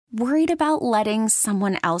Worried about letting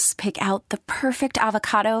someone else pick out the perfect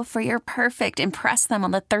avocado for your perfect impress them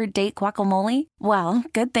on the third date guacamole? Well,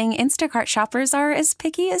 good thing Instacart shoppers are as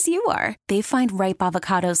picky as you are. They find ripe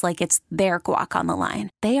avocados like it's their guac on the line.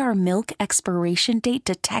 They are milk expiration date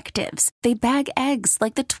detectives. They bag eggs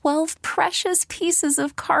like the 12 precious pieces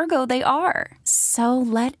of cargo they are. So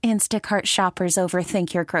let Instacart shoppers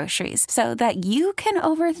overthink your groceries so that you can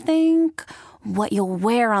overthink what you'll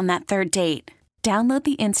wear on that third date. Download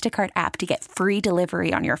the Instacart app to get free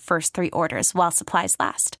delivery on your first 3 orders while supplies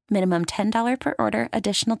last. Minimum $10 per order.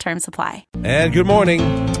 Additional terms apply. And good morning.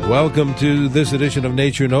 Welcome to this edition of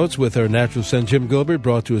Nature Notes with our natural son, Jim Gilbert,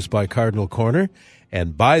 brought to us by Cardinal Corner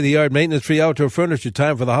and By the Yard Maintenance-Free Outdoor Furniture.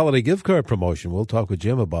 Time for the holiday gift card promotion. We'll talk with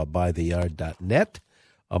Jim about BuyTheYard.net,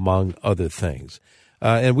 among other things.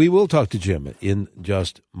 And we will talk to Jim in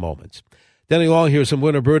just moments. Denny Long here, some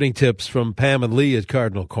winter birding tips from Pam and Lee at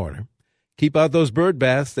Cardinal Corner. Keep out those bird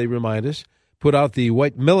baths, they remind us. Put out the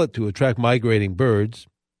white millet to attract migrating birds.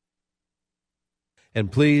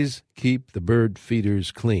 And please keep the bird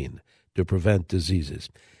feeders clean to prevent diseases.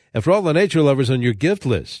 And for all the nature lovers on your gift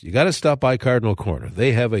list, you got to stop by Cardinal Corner.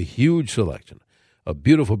 They have a huge selection of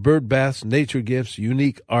beautiful bird baths, nature gifts,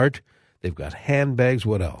 unique art. They've got handbags,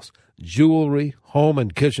 what else? Jewelry, home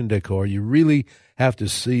and kitchen decor. You really have to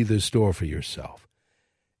see the store for yourself.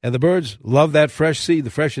 And the birds love that fresh seed, the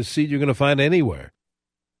freshest seed you're going to find anywhere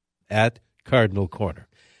at Cardinal Corner.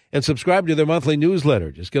 And subscribe to their monthly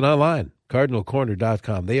newsletter. Just get online,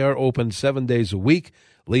 cardinalcorner.com. They are open 7 days a week.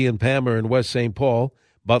 Lee and Pam are in West St. Paul,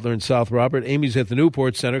 Butler and South Robert. Amy's at the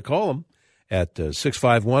Newport Center. Call them at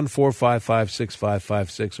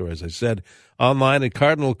 651-455-6556, or as I said, online at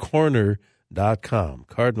cardinalcorner.com.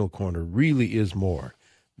 Cardinal Corner really is more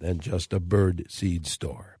than just a bird seed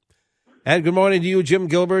store. And good morning to you, Jim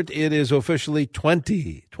Gilbert. It is officially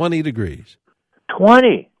 20 degrees.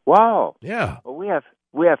 20. Wow. Yeah. Well, we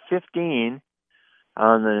have 15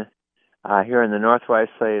 on the here in the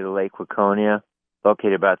northwest side of Lake Waconia,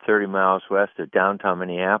 located about 30 miles west of downtown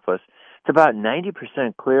Minneapolis. It's about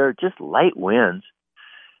 90% clear, just light winds.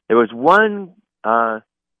 There was one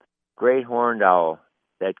great horned owl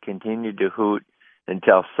that continued to hoot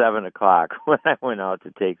until 7 o'clock when I went out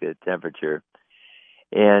to take the temperature.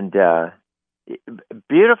 And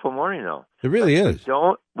beautiful morning, though. It really is.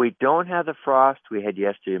 We don't have the frost we had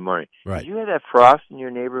yesterday morning. Right. Did you have that frost in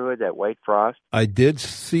your neighborhood, that white frost? I did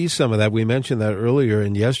see some of that. We mentioned that earlier,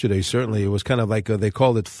 and yesterday, certainly, it was kind of like they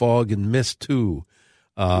called it fog and mist, too.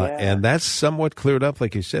 And that's somewhat cleared up.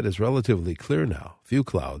 Like you said, it's relatively clear now. A few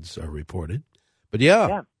clouds are reported. But,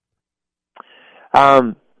 yeah.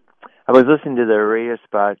 I was listening to the radio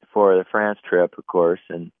spot for the France trip, of course,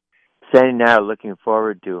 and standing now looking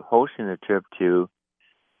forward to hosting a trip to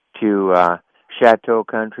Chateau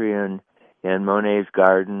Country and Monet's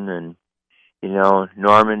Garden and,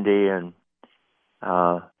 Normandy and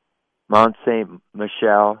Mount Saint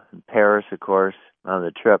Michel and Paris, of course, on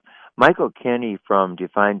the trip. Michael Kenny from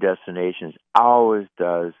Defined Destinations always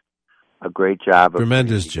does a great job of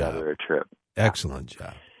tremendous putting together a trip. Excellent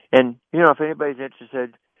job. And, if anybody's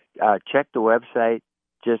interested, check the website,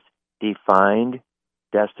 just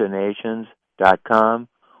defined.destinations.com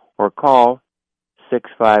or call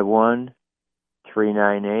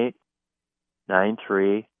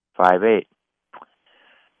 651-398-9358.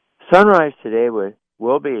 Sunrise today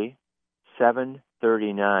will be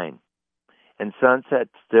 7:39, and sunset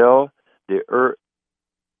still the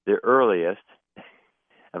earliest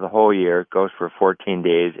of the whole year. It goes for 14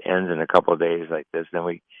 days, ends in a couple of days like this, then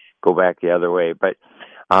we go back the other way. But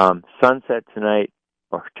sunset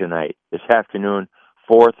this afternoon,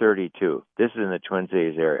 4:32. This is in the Twin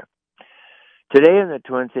Cities area. Today in the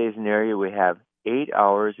Twin Cities area, we have 8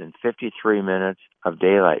 hours and 53 minutes of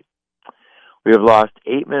daylight. We have lost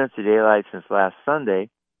 8 minutes of daylight since last Sunday,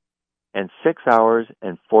 and 6 hours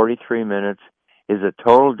and 43 minutes is a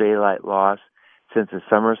total daylight loss since the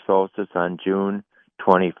summer solstice on June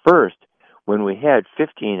 21st, when we had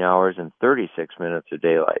 15 hours and 36 minutes of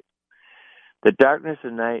daylight. The darkness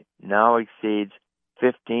of night now exceeds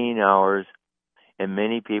 15 hours, and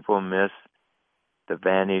many people miss the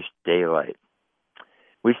vanished daylight.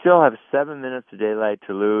 We still have 7 minutes of daylight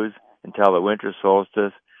to lose until the winter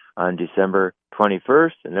solstice on December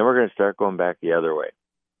 21st, and then we're going to start going back the other way.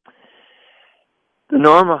 The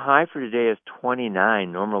normal high for today is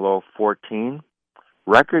 29, normal low 14.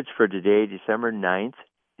 Records for today, December 9th,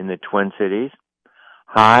 in the Twin Cities.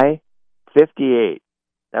 High, 58.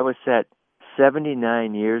 That was set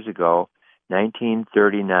 79 years ago,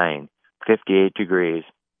 1939, 58 degrees.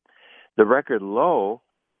 The record low,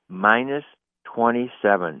 minus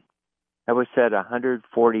 27. That was set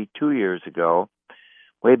 142 years ago,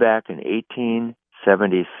 way back in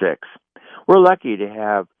 1876. We're lucky to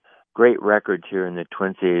have great records here in the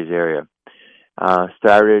Twin Cities area.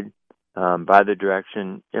 Started by the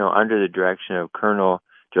direction, under the direction of Colonel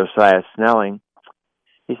Josiah Snelling.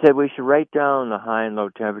 He said we should write down the high and low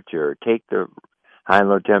temperature, or take the high and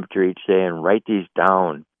low temperature each day and write these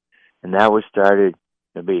down. And that was started,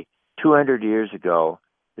 it'll be 200 years ago,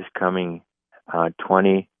 this coming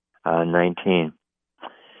 2019.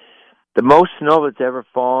 The most snow that's ever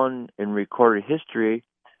fallen in recorded history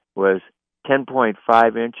was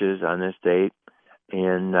 10.5 inches on this date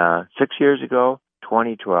in 6 years ago,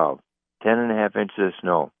 2012. 10.5 inches of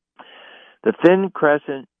snow. The thin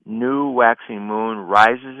crescent new waxing moon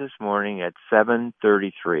rises this morning at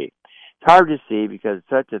 7:33. It's hard to see because it's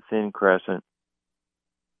such a thin crescent,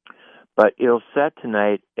 but it'll set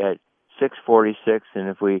tonight at 6:46, and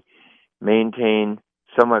if we maintain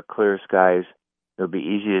somewhat clear skies, it'll be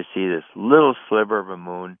easy to see this little sliver of a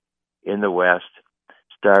moon in the west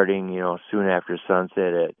starting, soon after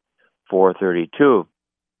sunset at 4:32.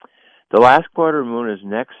 The last quarter moon is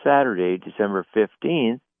next Saturday, December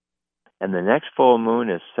 15th, and the next full moon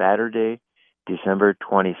is Saturday, December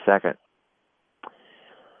 22nd.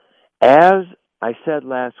 As I said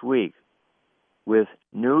last week, with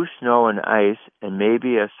new snow and ice and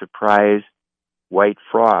maybe a surprise white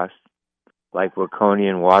frost, like Waconia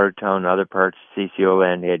and Watertown and other parts of CCO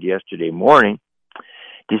land had yesterday morning,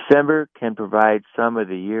 December can provide some of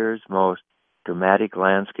the year's most dramatic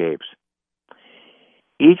landscapes.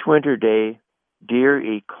 Each winter day, deer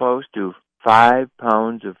eat close to 5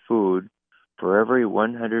 pounds of food for every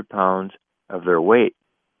 100 pounds of their weight.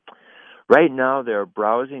 Right now, they're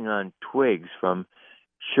browsing on twigs from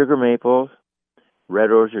sugar maples,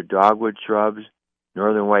 red osier or dogwood shrubs,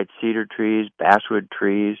 northern white cedar trees, basswood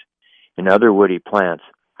trees, and other woody plants.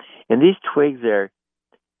 And these twigs are,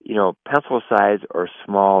 pencil size or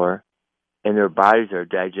smaller, and their bodies are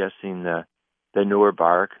digesting the newer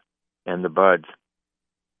bark and the buds.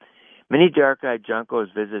 Many dark-eyed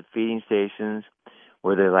juncos visit feeding stations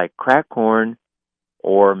where they like cracked corn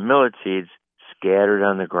or millet seeds scattered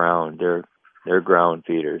on the ground. They're ground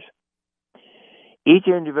feeders. Each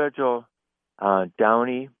individual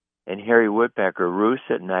downy and hairy woodpecker roosts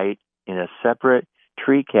at night in a separate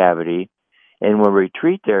tree cavity and will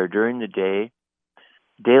retreat there during the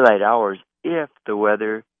daylight hours if the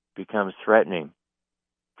weather becomes threatening.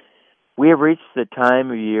 We have reached the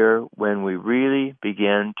time of year when we really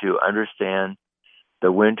begin to understand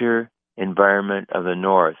the winter environment of the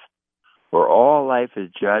North, where all life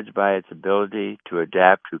is judged by its ability to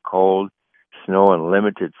adapt to cold, snow, and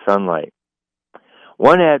limited sunlight.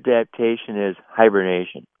 One adaptation is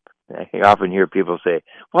hibernation. I often hear people say,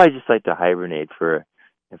 well, I just like to hibernate for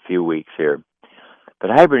a few weeks here.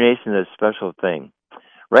 But hibernation is a special thing.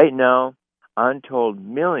 Right now, untold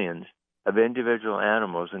millions of individual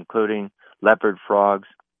animals, including leopard frogs,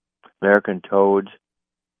 American toads,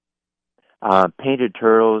 painted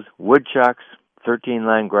turtles, woodchucks,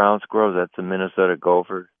 13-line ground squirrels, that's the Minnesota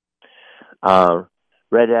gopher,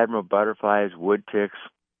 red admiral butterflies, wood ticks,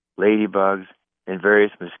 ladybugs, and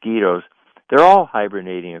various mosquitoes, they're all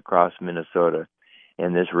hibernating across Minnesota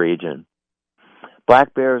and this region.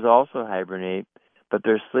 Black bears also hibernate, but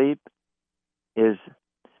their sleep is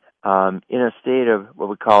in a state of what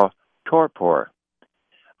we call torpor,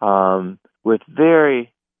 with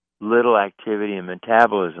very little activity and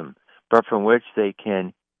metabolism, but from which they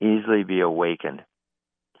can easily be awakened.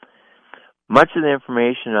 Much of the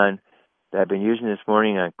information that I've been using this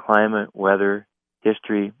morning on climate, weather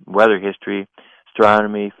history,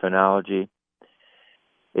 astronomy, phenology,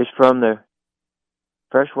 is from the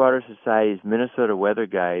Freshwater Society's Minnesota Weather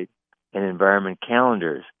Guide and Environment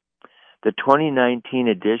Calendars. The 2019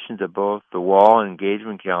 editions of both the wall and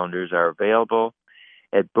engagement calendars are available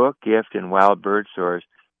at book, gift, and wild bird stores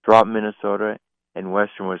throughout Minnesota and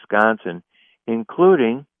western Wisconsin,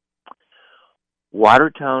 including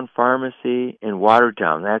Watertown Pharmacy in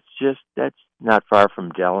Watertown. That's not far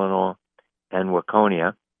from Delano and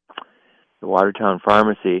Waconia. The Watertown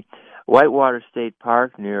Pharmacy, Whitewater State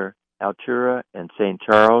Park near Altura and St.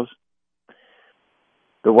 Charles,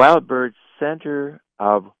 the Wild Bird Center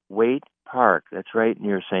of Waite Park, that's right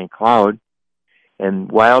near St. Cloud,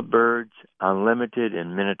 and Wild Birds Unlimited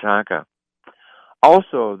in Minnetonka.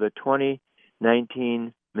 Also, the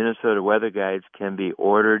 2019 Minnesota Weather Guides can be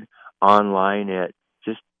ordered online at,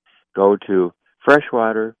 just go to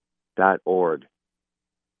freshwater.org.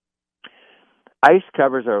 Ice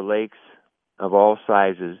covers our lakes of all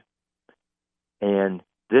sizes, and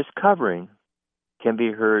this covering can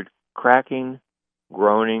be heard cracking,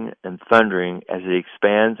 groaning, and thundering as it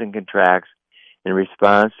expands and contracts in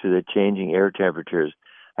response to the changing air temperatures.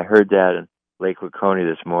 I heard that in Lake Waconia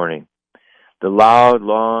this morning. The loud,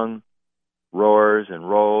 long roars and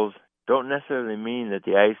rolls don't necessarily mean that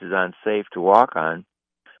the ice is unsafe to walk on,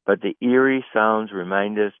 but the eerie sounds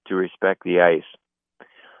remind us to respect the ice.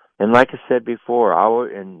 And like I said before,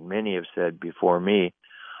 and many have said before me,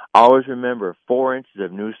 always remember 4 inches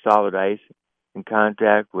of new solid ice in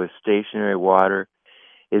contact with stationary water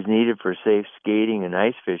is needed for safe skating and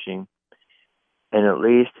ice fishing, and at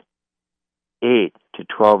least 8 to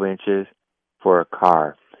 12 inches for a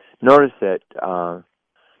car. Notice that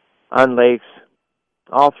on lakes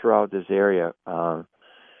all throughout this area,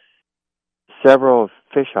 several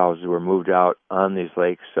fish houses were moved out on these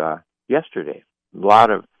lakes yesterday. A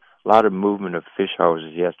lot of movement of fish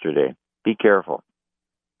houses yesterday. Be careful.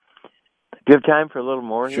 Do you have time for a little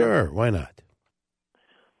more? Sure, why not?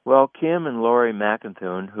 Well, Kim and Lori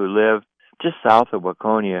McInthune, who live just south of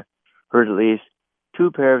Waconia, heard at least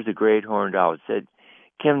 2 pairs of great horned owls. Said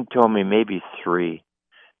Kim told me maybe 3.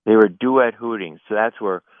 They were duet hooting, so that's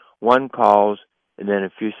where one calls and then a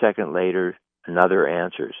few seconds later another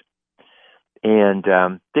answers. And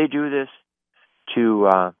they do this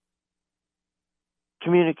to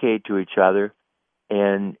communicate to each other,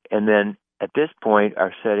 and then at this point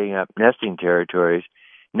are setting up nesting territories.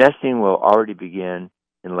 Nesting will already begin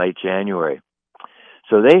in late January.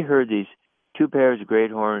 So they heard these 2 pairs of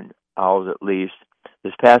great horned owls at least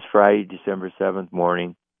this past Friday, December 7th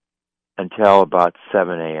morning until about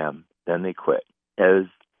 7 a.m. Then they quit. It was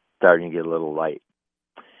starting to get a little light.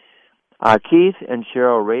 Keith and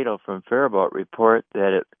Cheryl Radel from Faribault report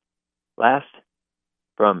that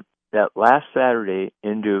from that last Saturday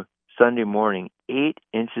into Sunday morning, 8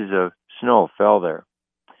 inches of snow fell there.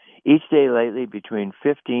 Each day lately, between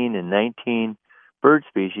 15 and 19 bird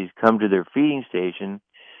species come to their feeding station,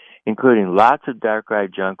 including lots of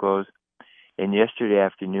dark-eyed juncos, and yesterday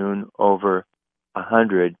afternoon, over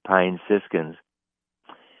 100 pine siskins.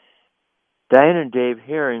 Diane and Dave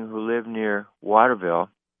Herring, who live near Waterville,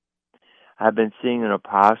 have been seeing an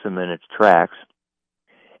opossum in its tracks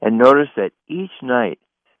and noticed that each night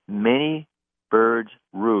many birds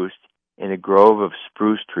roost in a grove of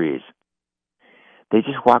spruce trees. They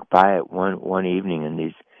just walked by it one evening, and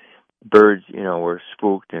these birds, were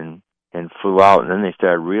spooked and flew out. And then they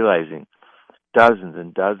started realizing dozens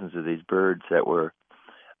and dozens of these birds that were,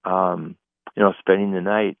 spending the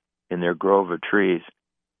night in their grove of trees.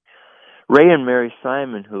 Ray and Mary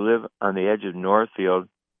Simon, who live on the edge of Northfield,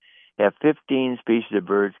 have 15 species of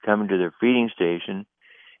birds coming to their feeding station,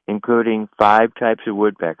 including 5 types of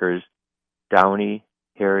woodpeckers: downy,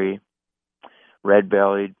 hairy,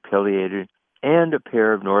 red-bellied, pileated, and a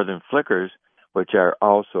pair of northern flickers, which are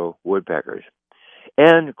also woodpeckers.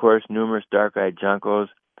 And, of course, numerous dark-eyed juncos,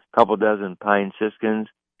 a couple dozen pine siskins,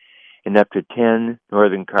 and up to 10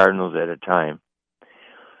 northern cardinals at a time.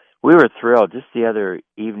 We were thrilled just the other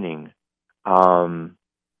evening. I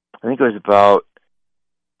think it was about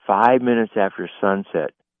 5 minutes after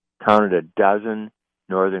sunset, counted a dozen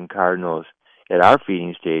northern cardinals at our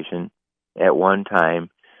feeding station at one time,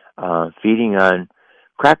 feeding on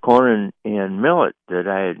cracked corn and millet that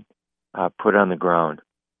I had put on the ground.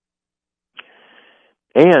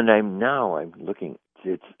 And I'm looking.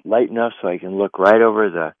 It's light enough so I can look right over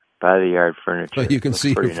the by-the-yard furniture. So you can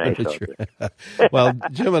see your furniture. Well,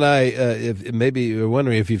 Jim and I, if maybe you're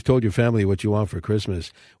wondering if you've told your family what you want for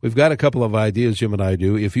Christmas, we've got a couple of ideas, Jim and I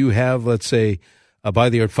do. If you have, let's say, a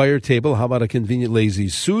by-the-yard fire table, how about a convenient Lazy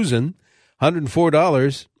Susan,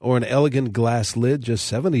 $104, or an elegant glass lid,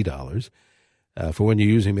 just $70, for when you're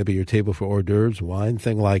using maybe your table for hors d'oeuvres, wine,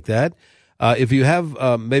 thing like that. If you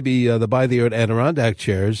have maybe the by-the-yard Adirondack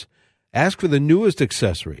chairs, ask for the newest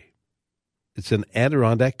accessory. It's an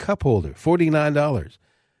Adirondack cup holder, $49.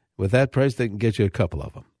 With that price, they can get you a couple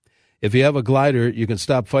of them. If you have a glider, you can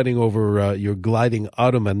stop fighting over your gliding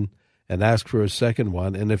ottoman and ask for a second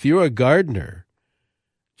one. And if you're a gardener,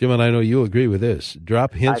 Jim, and I know you'll agree with this,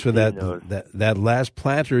 drop hints for that last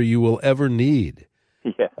planter you will ever need.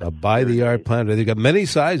 Yeah, a by-the-yard planter. They've got many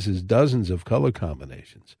sizes, dozens of color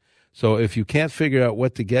combinations. So if you can't figure out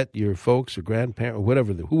what to get your folks or grandparent or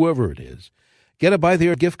whoever it is, get a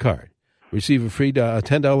by-the-yard gift card. Receive a free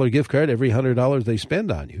 $10 gift card every $100 they spend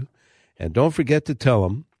on you. And don't forget to tell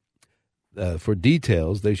them, for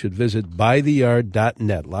details, they should visit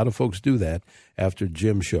bytheyard.net. A lot of folks do that after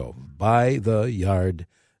Jim's show. Bytheyard.net.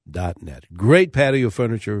 Great patio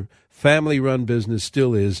furniture, family-run business,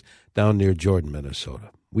 still is down near Jordan,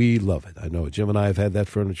 Minnesota. We love it. I know Jim and I have had that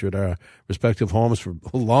furniture at our respective homes for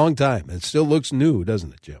a long time. It still looks new,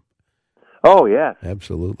 doesn't it, Jim? Oh, yeah.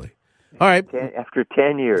 Absolutely. All right. After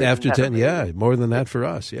 10 years. After 10, yeah. More than that for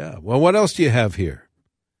us, yeah. Well, what else do you have here?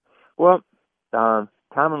 Well,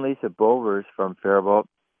 Tom and Lisa Bovers from Faribault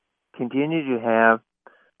continue to have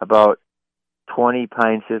about 20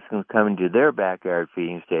 pine systems coming to their backyard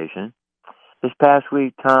feeding station. This past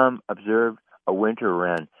week, Tom observed a winter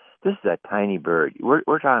wren. This is a tiny bird.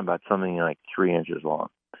 We're talking about something like 3 inches long,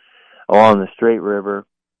 along the Straight River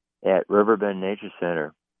at Riverbend Nature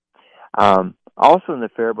Center. Also in the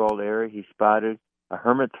Faribault area, he spotted a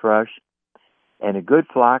hermit thrush and a good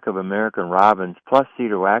flock of American robins plus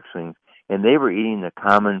cedar waxwings, and they were eating the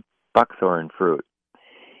common buckthorn fruit.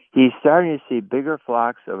 He's starting to see bigger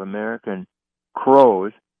flocks of American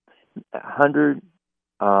crows, 100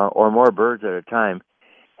 or more birds at a time,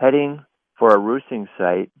 heading for a roosting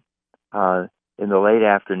site in the late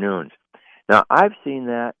afternoons. Now, I've seen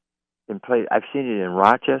that I've seen it in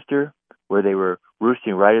Rochester, where they were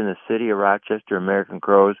roosting right in the city of Rochester, American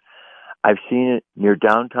crows. I've seen it near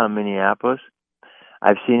downtown Minneapolis.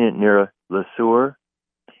 I've seen it near Le Sueur.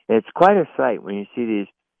 It's quite a sight when you see these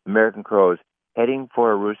American crows heading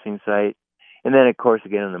for a roosting site. And then, of course,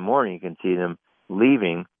 again in the morning, you can see them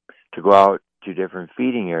leaving to go out to different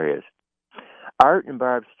feeding areas. Art and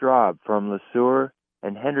Barb Straub from Le Sueur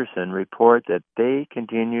and Henderson report that they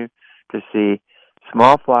continue to see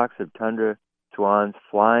small flocks of tundra swans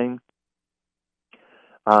flying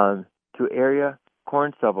to area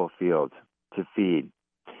corn stubble fields to feed.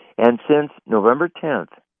 And since November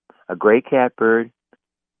 10th, a gray catbird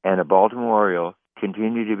and a Baltimore oriole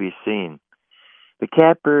continue to be seen. The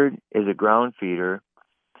catbird is a ground feeder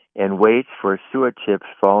and waits for suet chips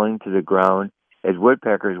falling to the ground as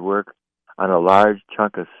woodpeckers work on a large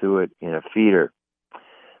chunk of suet in a feeder.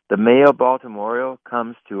 The male Baltimore oriole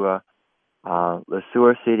comes to a Le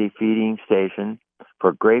Sueur City feeding station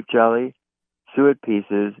for grape jelly, suet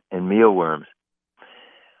pieces, and mealworms.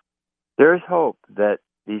 There is hope that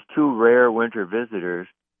these two rare winter visitors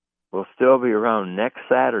will still be around next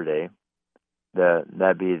Saturday,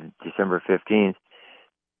 that'd be December 15th,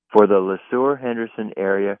 for the Le Sueur-Henderson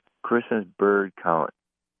area Christmas bird count,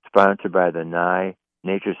 sponsored by the Nye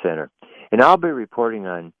Nature Center. And I'll be reporting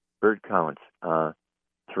on bird counts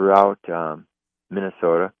throughout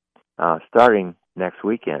Minnesota starting next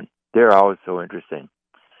weekend. They're always so interesting.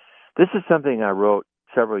 This is something I wrote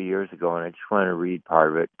several years ago, and I just want to read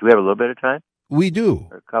part of it. Do we have a little bit of time? We do.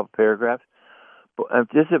 Or a couple paragraphs.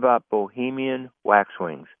 This is about Bohemian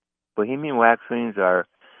waxwings. Bohemian waxwings are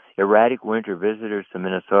erratic winter visitors to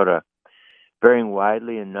Minnesota, varying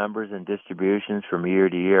widely in numbers and distributions from year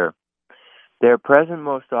to year. They are present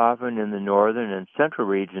most often in the northern and central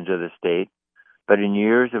regions of the state, but in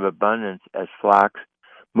years of abundance as flocks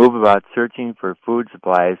move about searching for food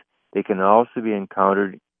supplies, they can also be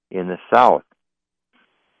encountered in the south.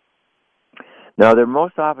 Now, they're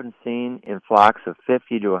most often seen in flocks of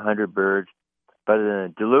 50 to 100 birds, but in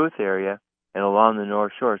the Duluth area and along the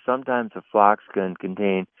North Shore, sometimes the flocks can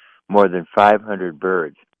contain more than 500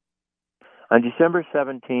 birds. On December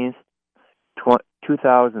 17th,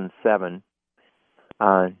 2007,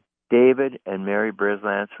 David and Mary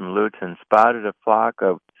Brislance from Luton spotted a flock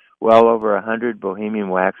of well over 100 Bohemian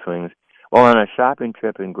waxwings while on a shopping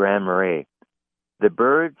trip in Grand Marais. The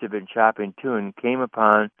birds had been shopping too and came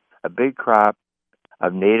upon a big crop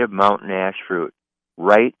of native mountain ash fruit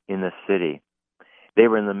right in the city. They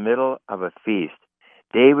were in the middle of a feast.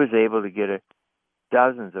 Dave was able to get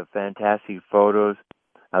dozens of fantastic photos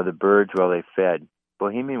of the birds while they fed.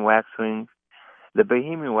 Bohemian waxwings. The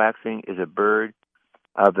Bohemian waxwing is a bird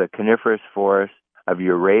of the coniferous forests of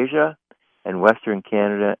Eurasia and Western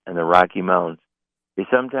Canada and the Rocky Mountains. They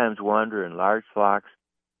sometimes wander in large flocks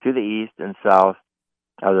to the east and south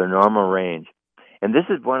of their normal range. And this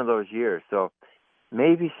is one of those years, so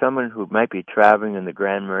maybe someone who might be traveling in the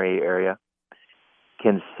Grand Marais area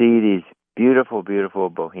can see these beautiful, beautiful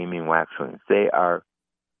Bohemian waxwings. They are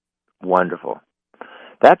wonderful.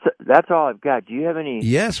 That's all I've got. Do you have any?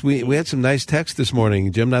 Yes, we had some nice text this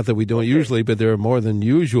morning, Jim. Not that we don't usually, but there are more than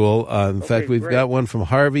usual. In fact, we've got one from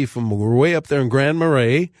Harvey from way up there in Grand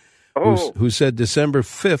Marais, who said December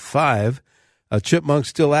 5th, 5, a chipmunk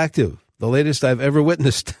still active. The latest I've ever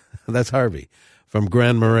witnessed. That's Harvey from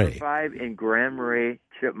Grand Marais. 5 in Grand Marais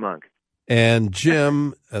chipmunk. And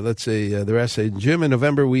Jim, let's say the rest say, Jim, in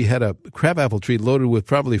November we had a crabapple tree loaded with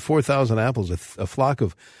probably 4,000 apples. A flock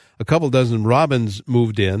of a couple dozen robins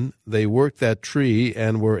moved in. They worked that tree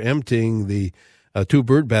and were emptying the 2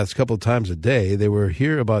 bird baths a couple of times a day. They were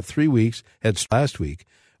here about 3 weeks, had last week.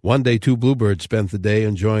 One day, 2 bluebirds spent the day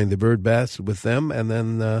enjoying the bird baths with them, and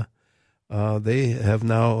then they have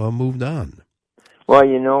now moved on. Well,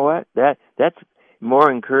 you know what? That's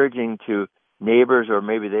more encouraging to neighbors, or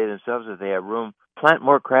maybe they themselves, if they have room plant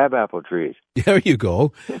more crabapple trees. There you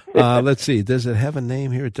go. Let's see. Does it have a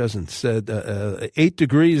name here? It doesn't. Said 8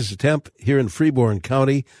 degrees temp here in Freeborn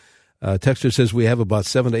County. Texter says we have about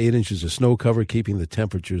 7 to 8 inches of snow cover, keeping the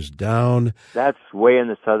temperatures down. That's way in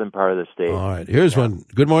the southern part of the state. All right. Here's one.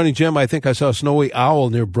 Good morning, Jim. I think I saw a snowy owl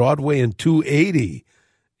near Broadway and 280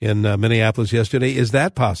 in Minneapolis yesterday. Is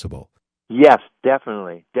that possible? Yes,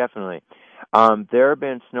 definitely. There have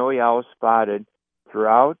been snowy owls spotted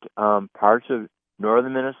throughout parts of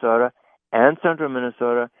northern Minnesota and central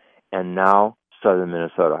Minnesota, and now southern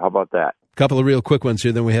Minnesota. How about that? Couple of real quick ones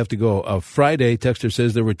here, then we have to go. Friday, Texter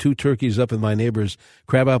says there were 2 turkeys up in my neighbor's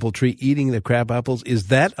crabapple tree eating the crabapples. Is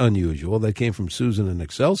that unusual? That came from Susan in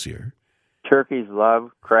Excelsior. Turkeys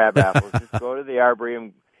love crabapples. Just go to the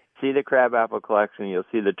Arboretum, see the crabapple collection. You'll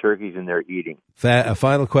see the turkeys in there eating. A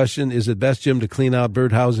final question. Is it best, Jim, to clean out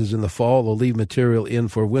birdhouses in the fall or leave material in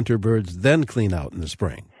for winter birds, then clean out in the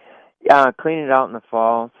spring? Yeah, clean it out in the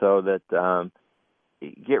fall so that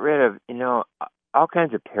get rid of, all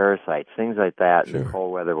kinds of parasites, things like that. Sure. And the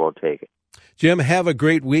cold weather will take it. Jim, have a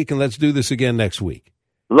great week, and let's do this again next week.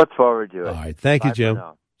 Look forward to it. All right. Thank you, Jim.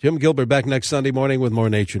 Jim Gilbert back next Sunday morning with more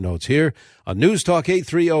Nature Notes here on News Talk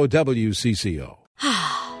 830 WCCO.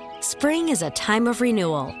 Spring is a time of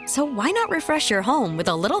renewal, so why not refresh your home with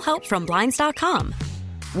a little help from Blinds.com?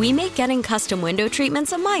 We make getting custom window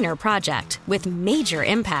treatments a minor project with major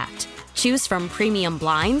impact. Choose from premium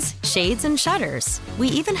blinds, shades, and shutters. We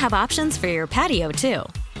even have options for your patio, too.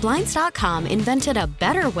 Blinds.com invented a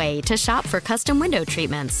better way to shop for custom window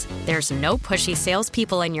treatments. There's no pushy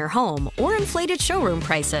salespeople in your home or inflated showroom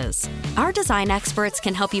prices. Our design experts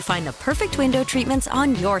can help you find the perfect window treatments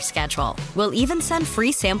on your schedule. We'll even send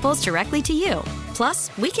free samples directly to you.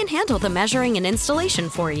 Plus, we can handle the measuring and installation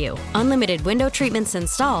for you. Unlimited window treatments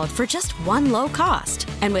installed for just one low cost.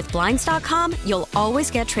 And with Blinds.com, you'll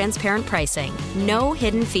always get transparent pricing. No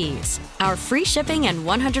hidden fees. Our free shipping and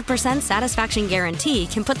 100% satisfaction guarantee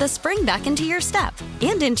can put the spring back into your step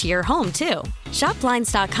and into your home, too. Shop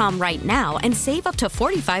Blinds.com right now and save up to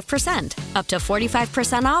 45%. Up to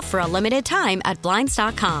 45% off for a limited time at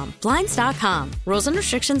Blinds.com. Blinds.com. Rules and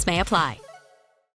restrictions may apply.